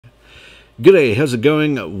G'day, how's it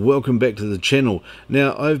going? Welcome back to the channel.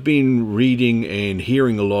 Now, I've been reading and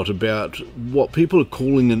hearing a lot about what people are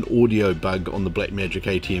calling an audio bug on the BlackMagic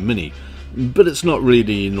ATEM Mini. But it's not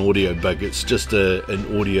really an audio bug, it's just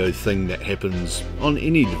an audio thing that happens on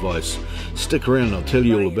any device. Stick around, I'll tell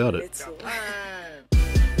you all about it.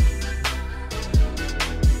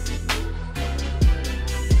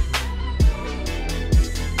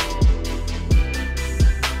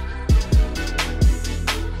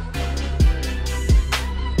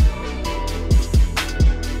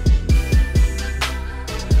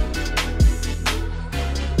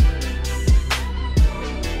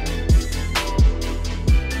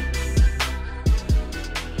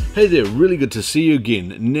 Hey there, really good to see you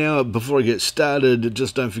again. Now, before I get started,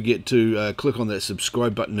 just don't forget to click on that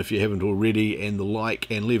subscribe button if you haven't already, and the like,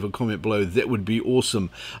 and leave a comment below. That would be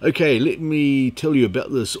awesome. Okay, let me tell you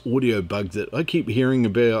about this audio bug that I keep hearing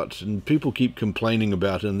about and people keep complaining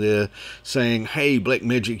about, and they're saying, hey,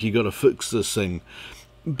 BlackMagic, you got to fix this thing.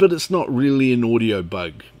 But it's not really an audio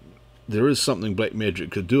bug. There is something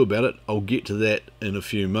BlackMagic could do about it. I'll get to that in a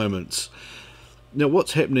few moments. Now,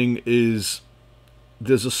 what's happening is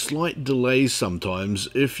there's a slight delay sometimes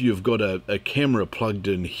if you've got a camera plugged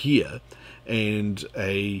in here and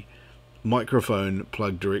a microphone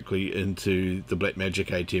plugged directly into the BlackMagic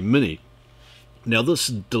ATEM Mini. Now, this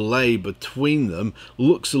delay between them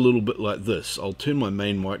looks a little bit like this. I'll turn my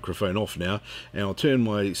main microphone off now, and I'll turn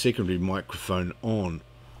my secondary microphone on.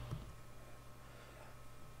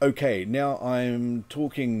 Okay, now I'm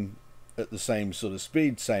talking at the same sort of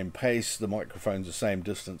speed, same pace, the microphone's the same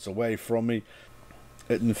distance away from me.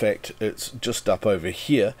 In fact, it's just up over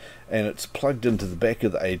here, and it's plugged into the back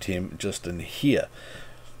of the ATEM just in here,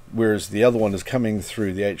 whereas the other one is coming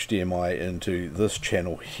through the HDMI into this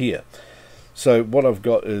channel here. So what I've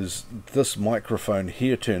got is this microphone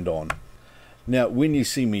here turned on. Now, when you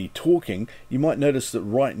see me talking, you might notice that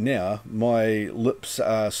right now my lips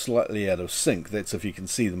are slightly out of sync. That's if you can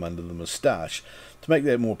see them under the moustache. To make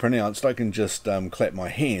that more pronounced, I can just clap my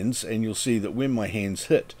hands, and you'll see that when my hands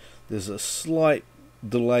hit, there's a slight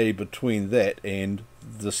delay between that and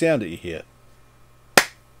the sound that you hear.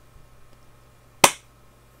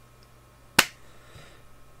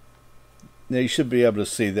 Now, you should be able to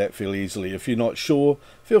see that fairly easily. If you're not sure,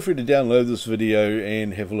 feel free to download this video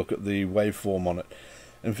and have a look at the waveform on it.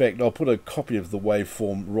 In fact, I'll put a copy of the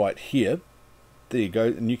waveform right here. There you go,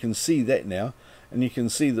 and you can see that now, and you can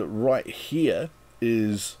see that right here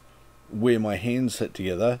is where my hands hit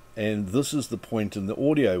together, and this is the point in the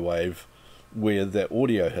audio wave where that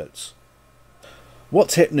audio hits.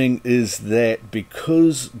 What's happening is that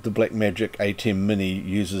because the BlackMagic ATEM Mini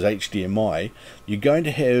uses HDMI, you're going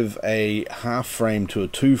to have a half frame to a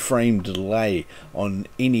 2 frame delay on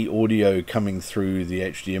any audio coming through the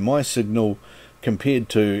HDMI signal compared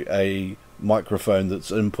to a microphone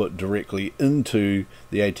that's input directly into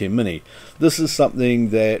the ATEM Mini. This is something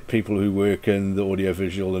that people who work in the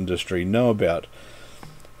audiovisual industry know about.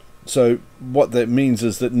 So what that means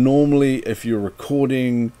is that normally if you're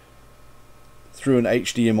recording through an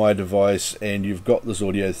HDMI device and you've got this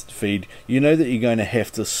audio feed, you know that you're going to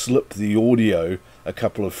have to slip the audio a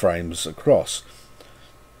couple of frames across.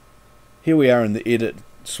 Here we are in the edit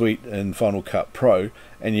suite in Final Cut Pro,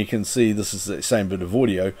 and you can see this is the same bit of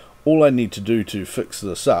audio. All I need to do to fix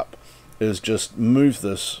this up is just move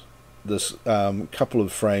this couple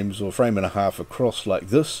of frames or frame and a half across like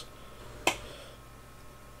this.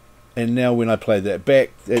 And now when I play that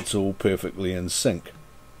back, that's all perfectly in sync.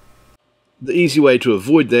 The easy way to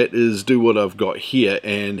avoid that is do what I've got here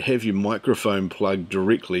and have your microphone plugged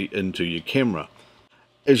directly into your camera.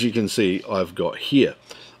 As you can see, I've got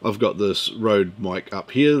this Rode mic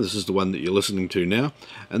up here. This is the one that you're listening to now,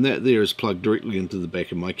 and that there is plugged directly into the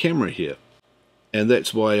back of my camera here. And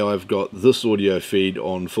that's why I've got this audio feed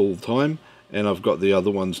on full time, and I've got the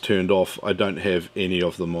other ones turned off. I don't have any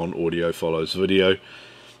of them on audio follows video,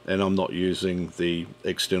 and I'm not using the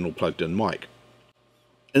external plugged in mic.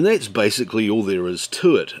 And that's basically all there is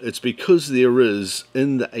to it. It's because there is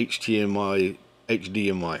in the HDMI.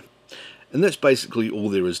 And that's basically all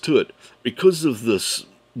there is to it. Because of this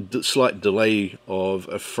slight delay of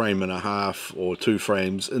a frame and a half or 2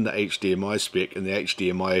 frames in the HDMI spec and the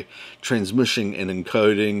HDMI transmission and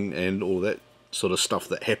encoding and all that sort of stuff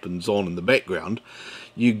that happens on in the background,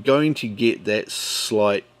 you're going to get that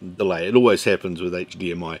slight delay. It always happens with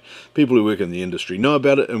HDMI. People who work in the industry know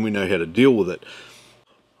about it, and we know how to deal with it.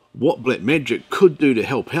 What BlackMagic could do to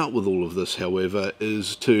help out with all of this, however,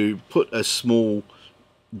 is to put a small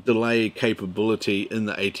delay capability in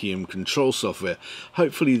the ATEM control software.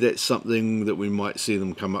 Hopefully that's something that we might see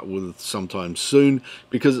them come up with sometime soon,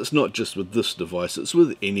 because it's not just with this device, it's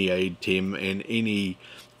with any ATEM and any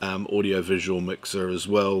audio-visual mixer as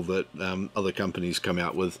well that other companies come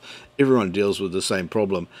out with. Everyone deals with the same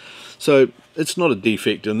problem. So it's not a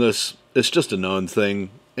defect in this, it's just a known thing.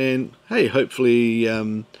 And hey, hopefully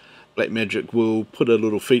BlackMagic will put a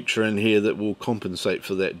little feature in here that will compensate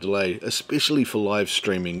for that delay, especially for live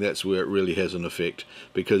streaming. That's where it really has an effect,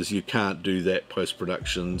 because you can't do that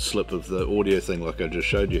post-production slip of the audio thing like I just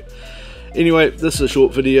showed you. Anyway, this is a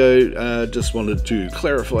short video, just wanted to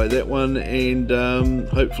clarify that one, and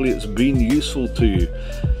hopefully it's been useful to you.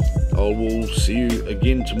 I will see you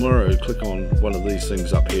again tomorrow. Click on one of these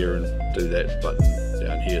things up here and do that button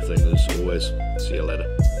down here thing as always. See you later.